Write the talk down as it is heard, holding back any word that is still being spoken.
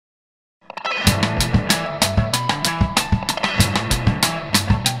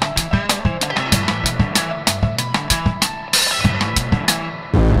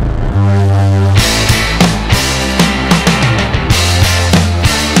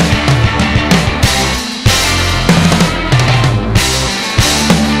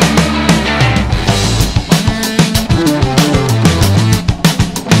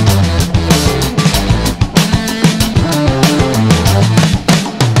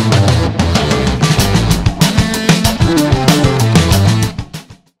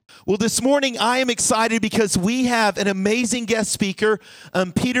this morning I am excited because we have an amazing guest speaker,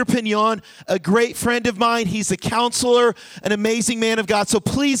 Peter Pignon, a great friend of mine. He's a counselor, an amazing man of God. So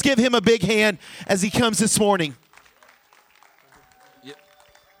please give him a big hand as he comes this morning.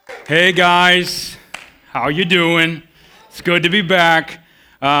 Hey guys, how you doing? It's good to be back.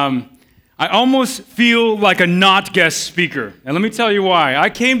 I almost feel like a not guest speaker, and let me tell you why.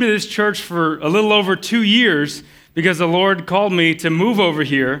 I came to this church for a little over 2 years because the Lord called me to move over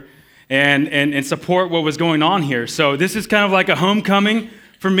here and support what was going on here. So this is kind of like a homecoming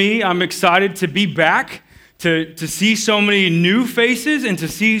for me. I'm excited to be back, to see so many new faces and to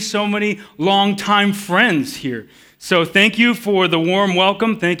see so many longtime friends here. So thank you for the warm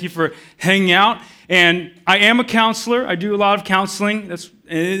welcome. Thank you for hanging out. And I am a counselor. I do a lot of counseling.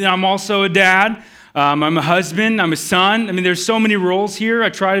 I'm also a dad. I'm a husband. I'm a son. I mean, there's so many roles here. I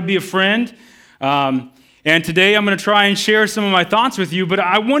try to be a friend. And today I'm going to try and share some of my thoughts with you. But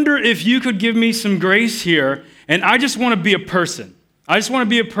I wonder if you could give me some grace here. And I just want to be a person. I just want to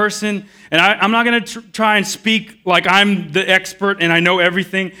be a person, and I'm not going to try and speak like I'm the expert and I know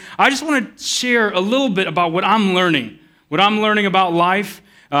everything. I just want to share a little bit about what I'm learning about life,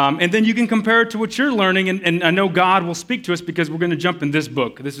 and then you can compare it to what you're learning, and I know God will speak to us because we're going to jump in this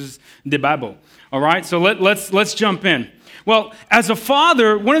book. This is the Bible, all right? So let's jump in. Well, as a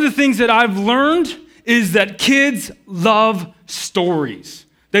father, one of the things that I've learned is that kids love stories.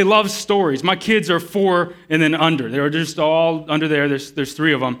 They love stories. My kids are 4 and then under. They're just all under there. There's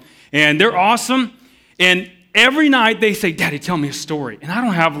 3 of them. And they're awesome. And every night they say, "Daddy, tell me a story." And I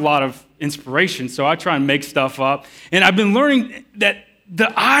don't have a lot of inspiration, so I try and make stuff up. And I've been learning that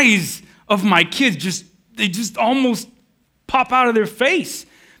the eyes of my kids they just almost pop out of their face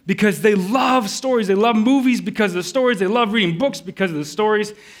because they love stories. They love movies because of the stories. They love reading books because of the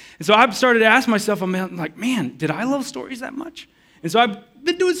stories. And so I've started to ask myself, I'm like, man, did I love stories that much? And so I've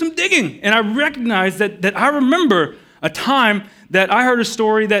been doing some digging, and I recognize that I remember a time that I heard a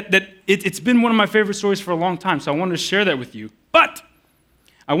story that it's been one of my favorite stories for a long time, so I wanted to share that with you. But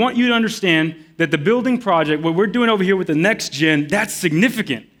I want you to understand that the building project, what we're doing over here with the Next Gen, that's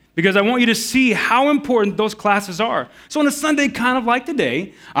significant because I want you to see how important those classes are. So on a Sunday kind of like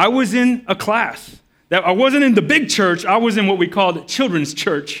today, I was in a class. I wasn't in the big church. I was in what we called children's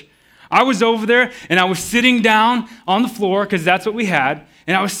church. I was over there, and I was sitting down on the floor, because that's what we had,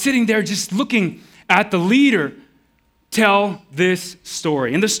 and I was sitting there just looking at the leader tell this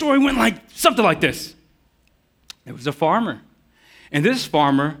story. And the story went something like this. There was a farmer, and this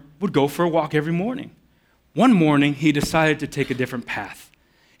farmer would go for a walk every morning. One morning, he decided to take a different path.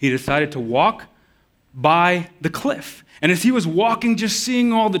 He decided to walk by the cliff. And as he was walking, just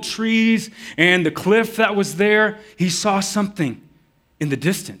seeing all the trees and the cliff that was there, he saw something in the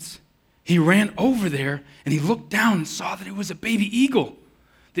distance. He ran over there, and he looked down and saw that it was a baby eagle.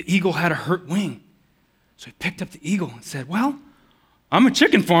 The eagle had a hurt wing. So he picked up the eagle and said, "Well, I'm a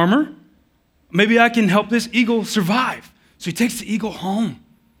chicken farmer. Maybe I can help this eagle survive." So he takes the eagle home,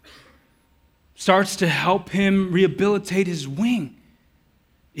 starts to help him rehabilitate his wing.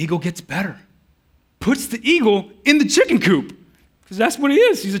 Eagle gets better. Puts the eagle in the chicken coop, because that's what he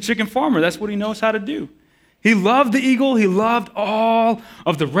is. He's a chicken farmer. That's what he knows how to do. He loved the eagle. He loved all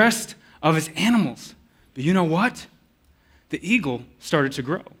of the rest of his animals. But you know what? The eagle started to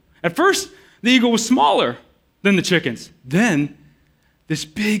grow. At first, the eagle was smaller than the chickens. Then, this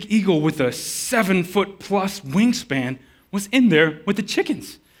big eagle with a 7-foot-plus wingspan was in there with the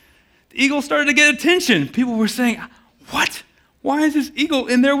chickens. The eagle started to get attention. People were saying, "What? Why is this eagle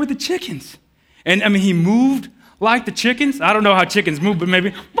in there with the chickens?" And I mean, he moved like the chickens. I don't know how chickens move, but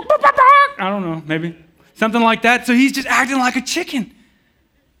maybe, I don't know, maybe something like that. So he's just acting like a chicken.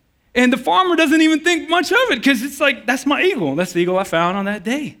 And the farmer doesn't even think much of it because it's like, that's my eagle. That's the eagle I found on that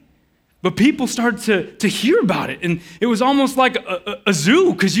day. But people started to hear about it. And it was almost like a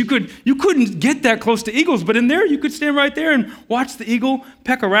zoo because you couldn't get that close to eagles. But in there, you could stand right there and watch the eagle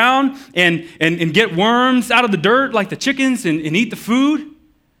peck around and get worms out of the dirt like the chickens and eat the food.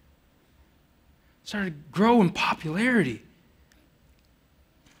 Started to grow in popularity.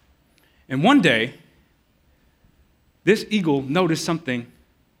 And one day, this eagle noticed something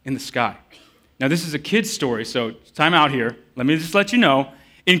in the sky. Now, this is a kid's story, so time out here. Let me just let you know.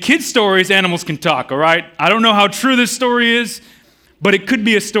 In kids' stories, animals can talk, all right? I don't know how true this story is, but it could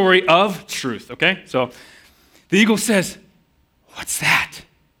be a story of truth, okay? So the eagle says, "What's that?"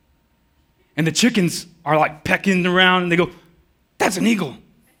 And the chickens are like pecking around, and they go, "That's an eagle."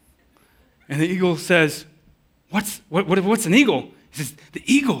 And the eagle says, What's an eagle? He says, "The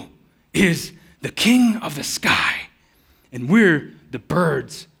eagle is the king of the sky, and we're the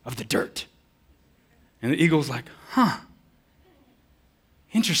birds of the dirt." And the eagle's like, "Huh,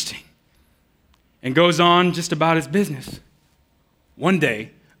 interesting. and goes on just about his business. One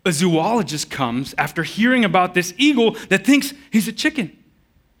day, a zoologist comes after hearing about this eagle that thinks he's a chicken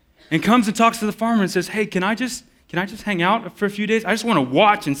and comes and talks to the farmer and says, hey, can I just hang out for a few days? I just want to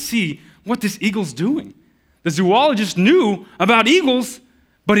watch and see what this eagle's doing. The zoologist knew about eagles,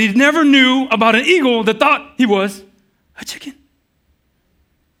 but he never knew about an eagle that thought he was a chicken.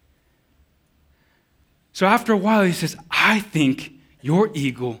 So after a while, he says, I think your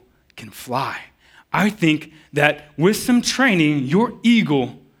eagle can fly. I think that with some training, your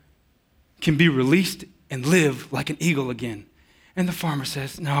eagle can be released and live like an eagle again. And the farmer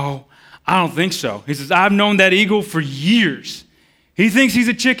says, no, I don't think so. He says, I've known that eagle for years. He thinks he's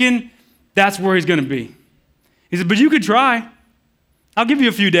a chicken. That's where he's going to be. He said, but you could try. I'll give you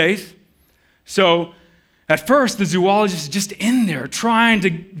a few days. So at first, the zoologist is just in there trying to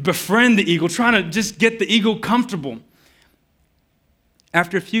befriend the eagle, trying to just get the eagle comfortable.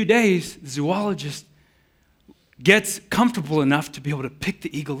 After a few days, the zoologist gets comfortable enough to be able to pick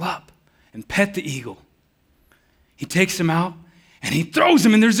the eagle up and pet the eagle. He takes him out and he throws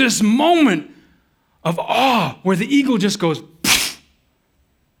him, and there's this moment of awe where the eagle just goes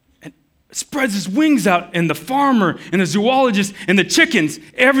and spreads his wings out, and the farmer and the zoologist and the chickens,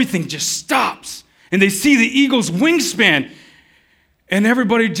 everything just stops. And they see the eagle's wingspan, and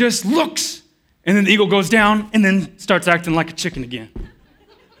everybody just looks, and then the eagle goes down and then starts acting like a chicken again.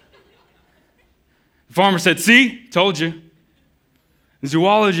 The farmer said, see, told you. The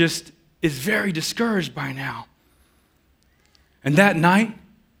zoologist is very discouraged by now. And that night,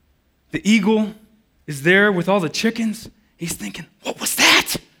 the eagle is there with all the chickens. He's thinking, what was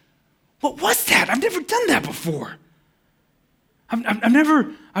that? What was that? I've never done that before. I've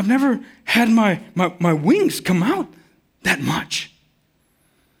never had my wings come out that much.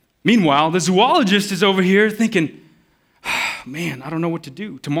 Meanwhile, the zoologist is over here thinking, man, I don't know what to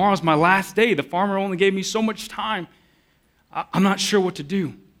do. Tomorrow's my last day. The farmer only gave me so much time. I'm not sure what to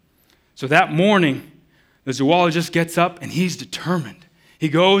do. So that morning, the zoologist gets up and he's determined. He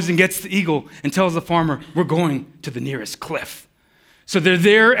goes and gets the eagle and tells the farmer, we're going to the nearest cliff. So they're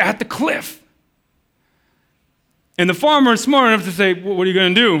there at the cliff. And the farmer is smart enough to say, well, what are you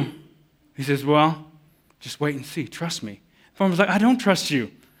going to do? He says, well, just wait and see. Trust me. The farmer's like, I don't trust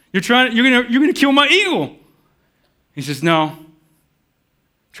you. You're going to kill my eagle. He says, no,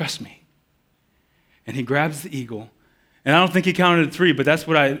 trust me. And he grabs the eagle. And I don't think he counted to 3, but that's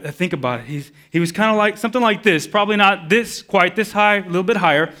what I think about it. He was kind of like something like this, probably not quite this high, a little bit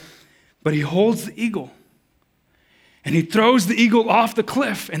higher, but he holds the eagle. And he throws the eagle off the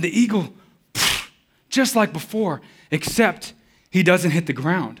cliff, and the eagle, just like before, except he doesn't hit the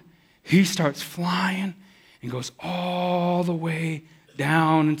ground. He starts flying and goes all the way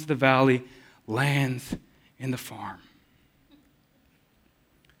down into the valley, lands in the farm.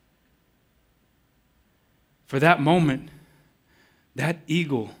 For that moment, that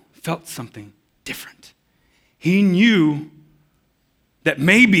eagle felt something different. He knew that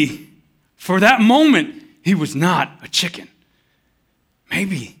maybe for that moment, he was not a chicken.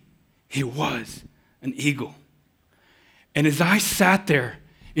 Maybe he was an eagle. And as I sat there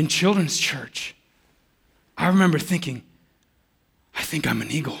in children's church, I remember thinking, I think I'm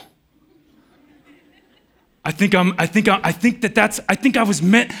an eagle. I think that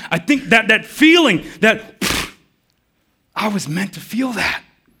feeling that I was meant to feel that.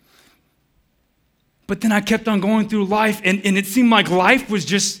 But then I kept on going through life, and it seemed like life was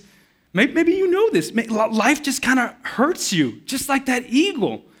just, maybe you know this, life just kind of hurts you, just like that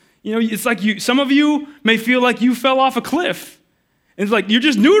eagle. You know, it's like some of you may feel like you fell off a cliff. And it's like you're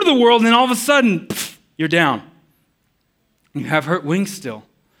just new to the world, and then all of a sudden, you're down. You have hurt wings still.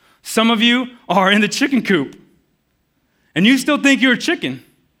 Some of you are in the chicken coop, and you still think you're a chicken.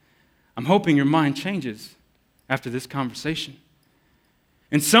 I'm hoping your mind changes after this conversation.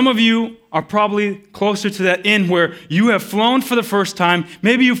 And some of you are probably closer to that end where you have flown for the first time.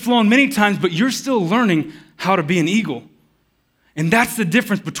 Maybe you've flown many times, but you're still learning how to be an eagle. And that's the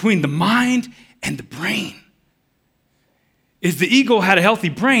difference between the mind and the brain. Is the eagle had a healthy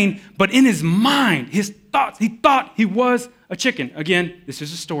brain, but in his mind, his thoughts, he thought he was a chicken. Again, this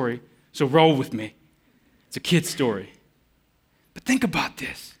is a story, so roll with me. It's a kid's story. But think about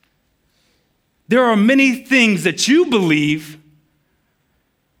this. There are many things that you believe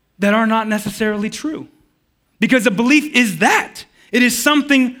that are not necessarily true. Because a belief is that. It is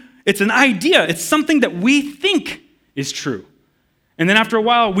something, it's an idea, it's something that we think is true. And then after a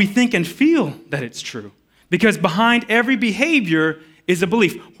while, we think and feel that it's true. Because behind every behavior is a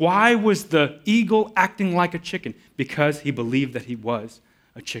belief. Why was the eagle acting like a chicken? Because he believed that he was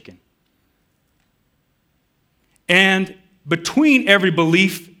a chicken. And between every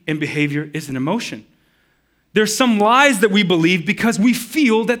belief and behavior is an emotion. There's some lies that we believe because we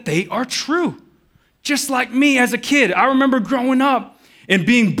feel that they are true. Just like me as a kid, I remember growing up and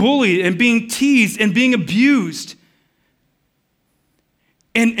being bullied and being teased and being abused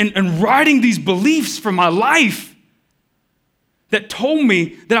and writing these beliefs for my life that told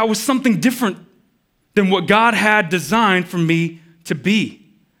me that I was something different than what God had designed for me to be.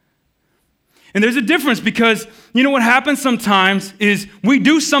 And there's a difference because you know what happens sometimes is we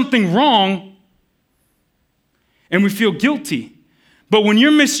do something wrong and we feel guilty. But when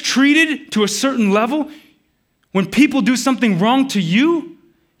you're mistreated to a certain level, when people do something wrong to you,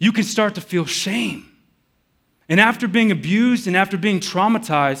 you can start to feel shame. And after being abused and after being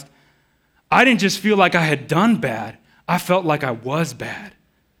traumatized, I didn't just feel like I had done bad, I felt like I was bad.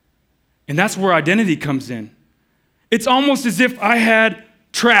 And that's where identity comes in. It's almost as if I had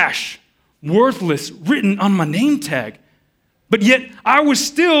trash, worthless, written on my name tag, but yet I was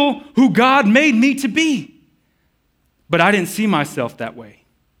still who God made me to be. But I didn't see myself that way.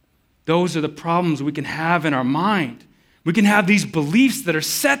 Those are the problems we can have in our mind. We can have these beliefs that are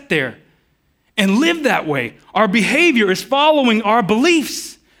set there and live that way. Our behavior is following our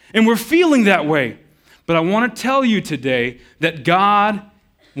beliefs, and we're feeling that way. But I want to tell you today that God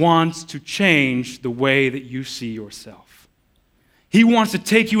wants to change the way that you see yourself. He wants to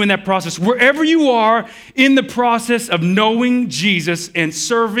take you in that process. Wherever you are in the process of knowing Jesus and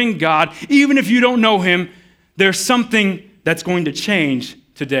serving God, even if you don't know him, there's something that's going to change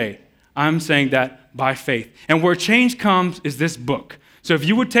today. I'm saying that by faith. And where change comes is this book. So if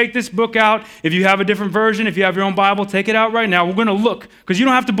you would take this book out, if you have a different version, if you have your own Bible, take it out right now. We're going to look, because you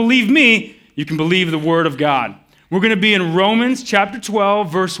don't have to believe me, you can believe the Word of God. We're going to be in Romans chapter 12,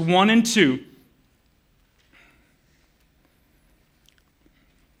 verse 1 and 2.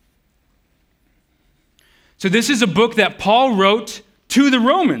 So this is a book that Paul wrote to the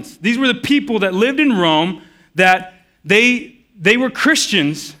Romans. These were the people that lived in Rome, that they were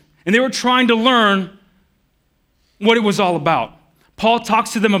Christians, and they were trying to learn what it was all about. Paul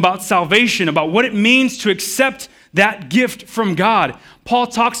talks to them about salvation, about what it means to accept that gift from God. Paul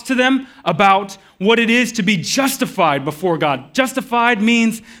talks to them about what it is to be justified before God. Justified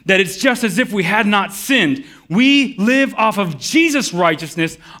means that it's just as if we had not sinned. We live off of Jesus'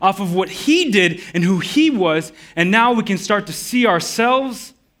 righteousness, off of what he did and who he was, and now we can start to see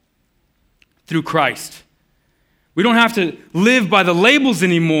ourselves through Christ. We don't have to live by the labels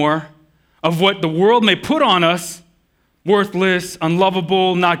anymore of what the world may put on us, worthless,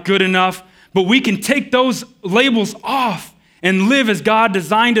 unlovable, not good enough, but we can take those labels off and live as God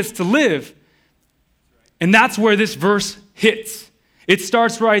designed us to live. And that's where this verse hits. It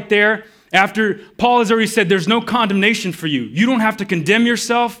starts right there after Paul has already said there's no condemnation for you. You don't have to condemn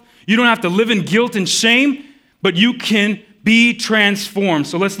yourself. You don't have to live in guilt and shame, but you can be transformed.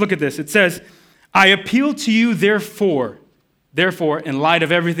 So let's look at this. It says, I appeal to you, therefore, in light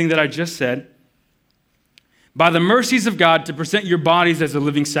of everything that I just said, by the mercies of God, to present your bodies as a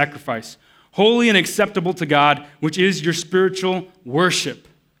living sacrifice, holy and acceptable to God, which is your spiritual worship.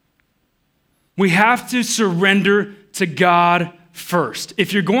 We have to surrender to God first.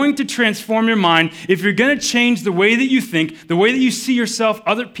 If you're going to transform your mind, if you're going to change the way that you think, the way that you see yourself,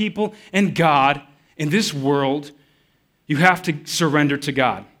 other people, and God in this world, you have to surrender to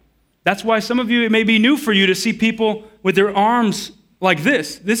God. That's why some of you, it may be new for you to see people with their arms like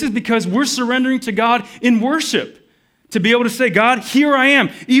this. This is because we're surrendering to God in worship. To be able to say, God, here I am,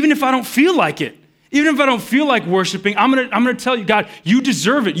 even if I don't feel like it. Even if I don't feel like worshiping, I'm gonna tell you, God, you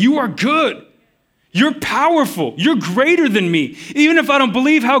deserve it. You are good. You're powerful. You're greater than me. Even if I don't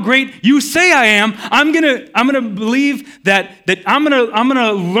believe how great you say I am, I'm gonna believe that I'm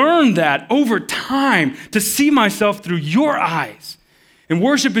gonna learn that over time to see myself through your eyes. And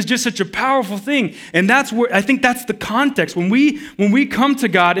worship is just such a powerful thing. And that's where I think that's the context. When we come to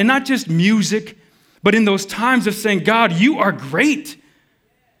God, and not just music, but in those times of saying, God, you are great.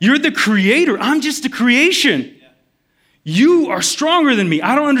 You're the creator. I'm just a creation. You are stronger than me.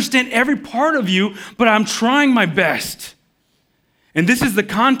 I don't understand every part of you, but I'm trying my best. And this is the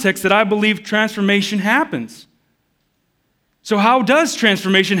context that I believe transformation happens. So how does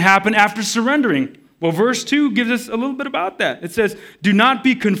transformation happen after surrendering? Well, verse 2 gives us a little bit about that. It says, do not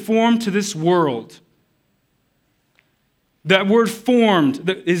be conformed to this world. That word formed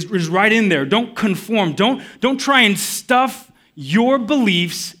is right in there. Don't conform. Don't try and stuff your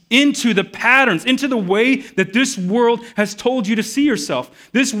beliefs into the patterns, into the way that this world has told you to see yourself.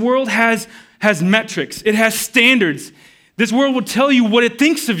 This world has metrics. It has standards. This world will tell you what it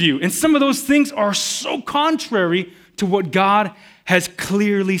thinks of you. And some of those things are so contrary to what God has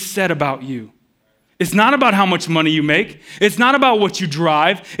clearly said about you. It's not about how much money you make. It's not about what you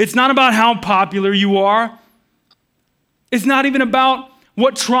drive. It's not about how popular you are. It's not even about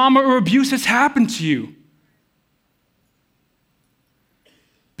what trauma or abuse has happened to you.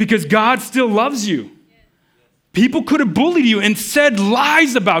 Because God still loves you. People could have bullied you and said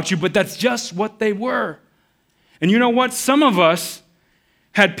lies about you, but that's just what they were. And you know what? Some of us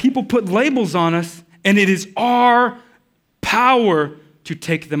had people put labels on us, and it is our power to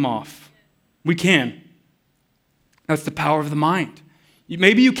take them off. We can. That's the power of the mind.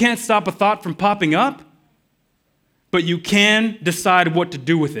 Maybe you can't stop a thought from popping up, but you can decide what to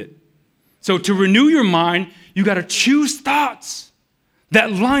do with it. So to renew your mind, you got to choose thoughts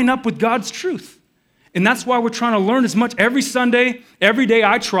that line up with God's truth. And that's why we're trying to learn as much every Sunday, every day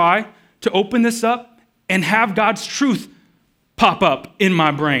I try to open this up and have God's truth pop up in my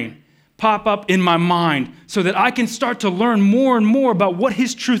brain, pop up in my mind, so that I can start to learn more and more about what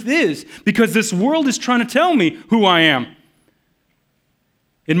His truth is, because this world is trying to tell me who I am.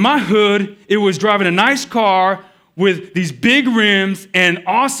 In my hood, it was driving a nice car with these big rims and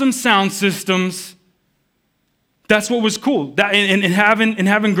awesome sound systems. That's what was cool. And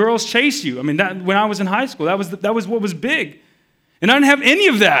having girls chase you. I mean, when I was in high school, that was what was big. And I didn't have any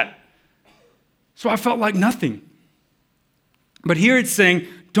of that. So I felt like nothing. But here it's saying,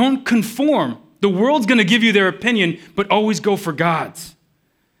 don't conform. The world's going to give you their opinion, but always go for God's.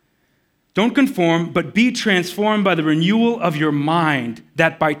 Don't conform, but be transformed by the renewal of your mind,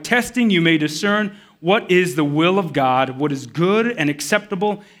 that by testing you may discern what is the will of God, what is good and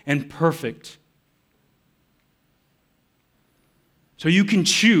acceptable and perfect. So you can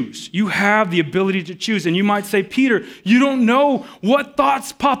choose. You have the ability to choose. And you might say, Peter, you don't know what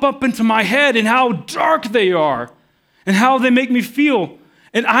thoughts pop up into my head and how dark they are and how they make me feel.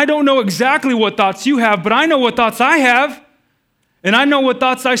 And I don't know exactly what thoughts you have, but I know what thoughts I have. And I know what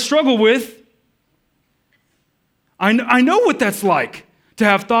thoughts I struggle with. I know what that's like to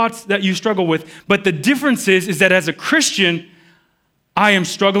have thoughts that you struggle with. But the difference is that as a Christian, I am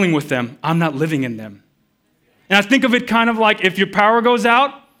struggling with them. I'm not living in them. And I think of it kind of like if your power goes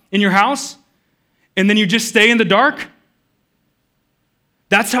out in your house and then you just stay in the dark.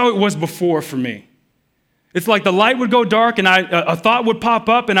 That's how it was before for me. It's like the light would go dark and a thought would pop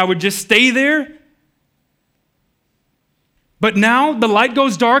up and I would just stay there. But now the light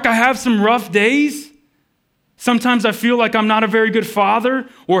goes dark. I have some rough days. Sometimes I feel like I'm not a very good father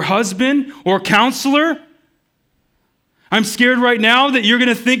or husband or counselor. I'm scared right now that you're going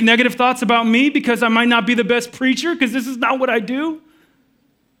to think negative thoughts about me because I might not be the best preacher because this is not what I do.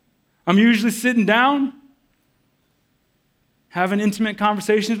 I'm usually sitting down, having intimate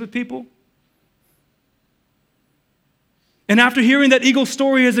conversations with people. And after hearing that Eagle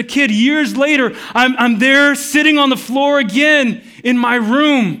story as a kid, years later, I'm there sitting on the floor again in my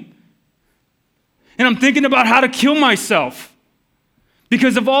room. And I'm thinking about how to kill myself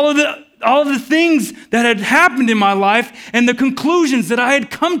because of all of the things that had happened in my life and the conclusions that I had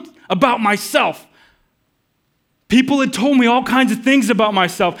come about myself. People had told me all kinds of things about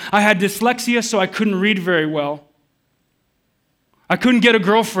myself. I had dyslexia, so I couldn't read very well. I couldn't get a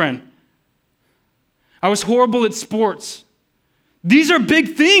girlfriend. I was horrible at sports. These are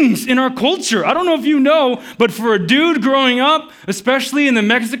big things in our culture. I don't know if you know, but for a dude growing up, especially in the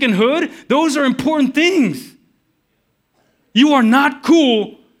Mexican hood, those are important things. You are not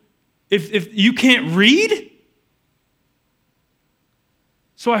cool if you can't read.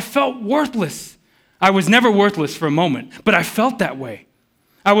 So I felt worthless. I was never worthless for a moment, but I felt that way.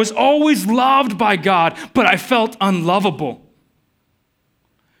 I was always loved by God, but I felt unlovable.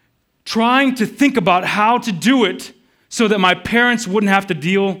 Trying to think about how to do it so that my parents wouldn't have to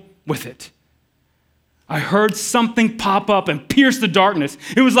deal with it. I heard something pop up and pierce the darkness.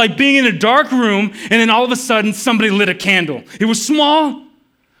 It was like being in a dark room, and then all of a sudden, somebody lit a candle. It was small,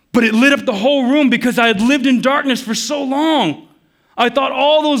 but it lit up the whole room because I had lived in darkness for so long. I thought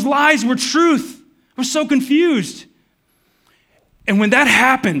all those lies were truth. I was so confused. And when that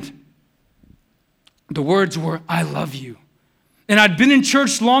happened, the words were, I love you. And I'd been in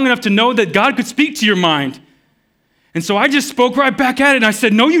church long enough to know that God could speak to your mind. And so I just spoke right back at it and I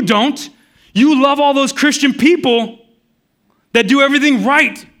said, no, you don't. You love all those Christian people that do everything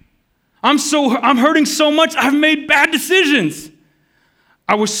right. I'm hurting so much, I've made bad decisions.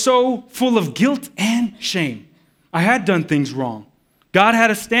 I was so full of guilt and shame. I had done things wrong. God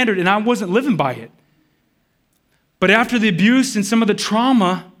had a standard and I wasn't living by it. But after the abuse and some of the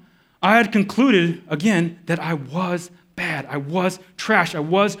trauma, I had concluded, again, that I was bad. I was trash. I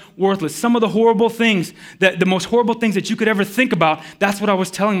was worthless. Some of the horrible things, the most horrible things that you could ever think about, that's what I was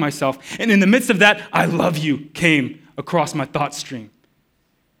telling myself. And in the midst of that, I love you came across my thought stream.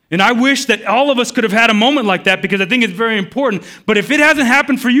 And I wish that all of us could have had a moment like that because I think it's very important. But if it hasn't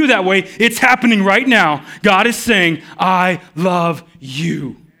happened for you that way, it's happening right now. God is saying, I love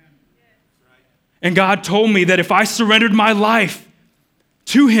you. And God told me that if I surrendered my life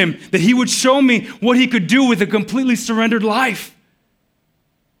to him, that he would show me what he could do with a completely surrendered life.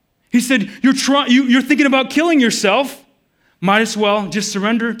 He said, you're thinking about killing yourself. Might as well just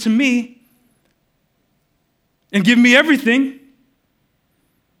surrender to me and give me everything.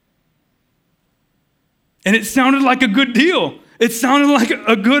 And it sounded like a good deal. It sounded like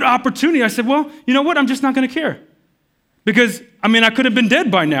a good opportunity. I said, well, you know what? I'm just not going to care. Because, I could have been dead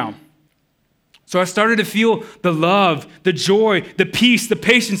by now. So I started to feel the love, the joy, the peace, the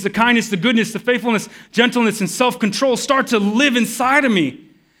patience, the kindness, the goodness, the faithfulness, gentleness, and self-control start to live inside of me.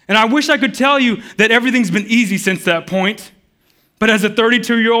 And I wish I could tell you that everything's been easy since that point. But as a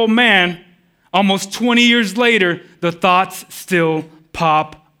 32-year-old man, almost 20 years later, the thoughts still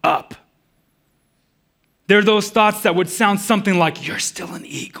pop up. They're those thoughts that would sound something like, you're still an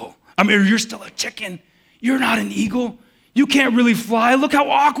eagle. You're still a chicken. You're not an eagle. You can't really fly. Look how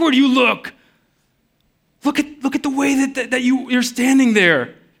awkward you look. Look at the way that you're standing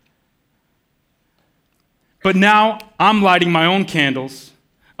there. But now I'm lighting my own candles.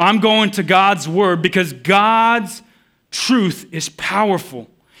 I'm going to God's word because God's truth is powerful.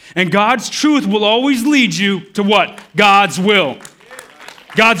 And God's truth will always lead you to what? God's will.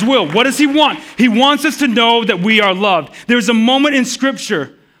 God's will. What does he want? He wants us to know that we are loved. There's a moment in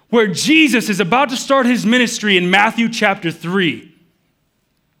Scripture where Jesus is about to start his ministry in Matthew chapter 3.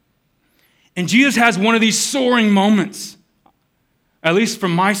 And Jesus has one of these soaring moments, at least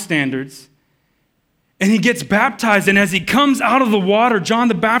from my standards. And he gets baptized, and as he comes out of the water, John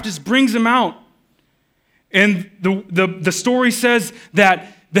the Baptist brings him out. And the story says that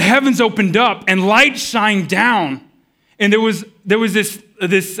the heavens opened up and light shined down. And there was this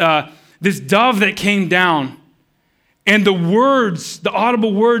dove that came down, and the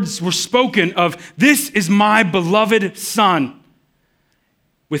audible words were spoken of, this is my beloved son.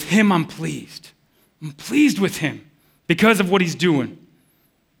 With him I'm pleased. I'm pleased with him because of what he's doing.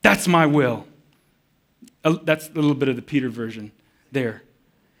 That's my will. That's a little bit of the Peter version there.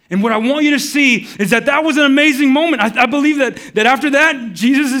 And what I want you to see is that was an amazing moment. I believe that after that,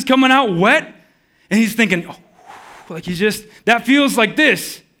 Jesus is coming out wet, and he's thinking, that feels like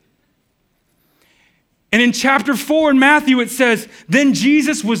this. And in chapter 4 in Matthew, it says, then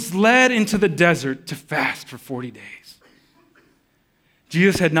Jesus was led into the desert to fast for 40 days.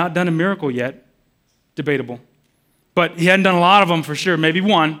 Jesus had not done a miracle yet, debatable. But he hadn't done a lot of them for sure, maybe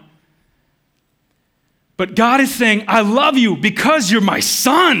one. But God is saying, I love you because you're my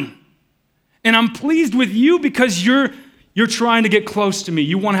son. And I'm pleased with you because you're trying to get close to me.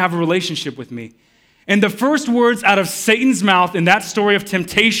 You want to have a relationship with me. And the first words out of Satan's mouth in that story of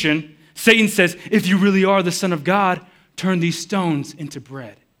temptation, Satan says, if you really are the Son of God, turn these stones into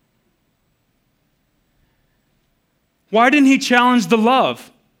bread. Why didn't he challenge the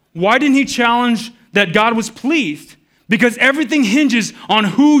love? Why didn't he challenge that God was pleased? Because everything hinges on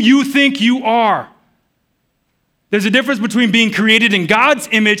who you think you are. There's a difference between being created in God's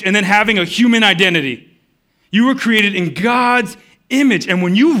image and then having a human identity. You were created in God's image. And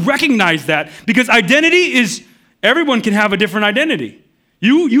when you recognize that, because identity is, everyone can have a different identity.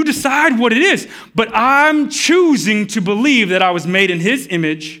 You decide what it is. But I'm choosing to believe that I was made in his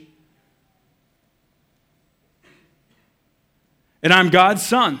image. And I'm God's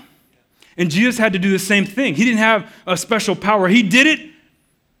son. And Jesus had to do the same thing. He didn't have a special power. He did it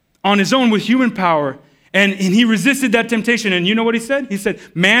on his own with human power. And he resisted that temptation. And you know what he said? He said,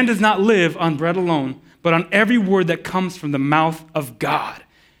 man does not live on bread alone, but on every word that comes from the mouth of God.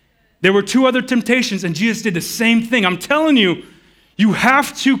 There were 2 other temptations, and Jesus did the same thing. I'm telling you, you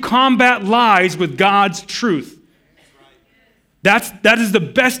have to combat lies with God's truth. That is the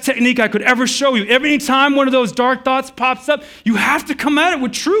best technique I could ever show you. Every time one of those dark thoughts pops up, you have to come at it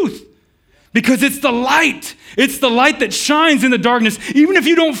with truth. Because it's the light. It's the light that shines in the darkness. Even if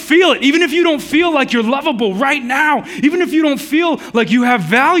you don't feel it, even if you don't feel like you're lovable right now, even if you don't feel like you have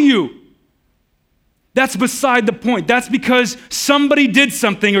value, that's beside the point. That's because somebody did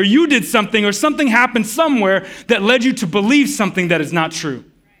something, or you did something, or something happened somewhere that led you to believe something that is not true.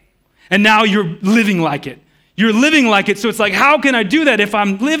 And now you're living like it. You're living like it, so it's like, how can I do that if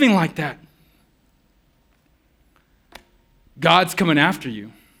I'm living like that? God's coming after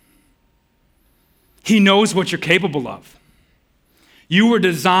you. He knows what you're capable of. You were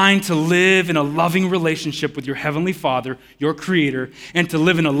designed to live in a loving relationship with your Heavenly Father, your Creator, and to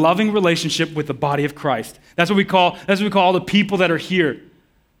live in a loving relationship with the body of Christ. That's what we call the people that are here.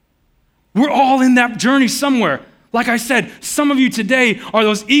 We're all in that journey somewhere. Like I said, some of you today are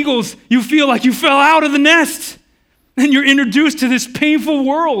those eagles. You feel like you fell out of the nest and you're introduced to this painful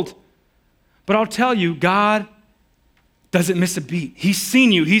world. But I'll tell you, God doesn't miss a beat. He's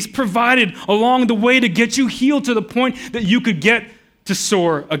seen you. He's provided along the way to get you healed to the point that you could get to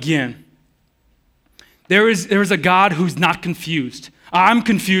soar again. There is a God who's not confused. I'm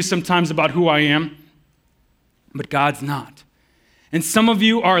confused sometimes about who I am, but God's not. And some of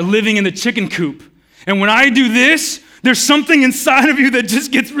you are living in the chicken coop. And when I do this, there's something inside of you that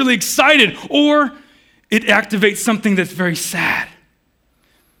just gets really excited, or it activates something that's very sad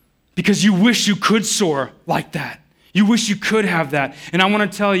because you wish you could soar like that. You wish you could have that. And I want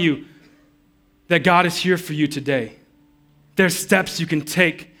to tell you that God is here for you today. There's steps you can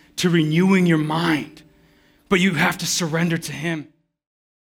take to renewing your mind, but you have to surrender to Him.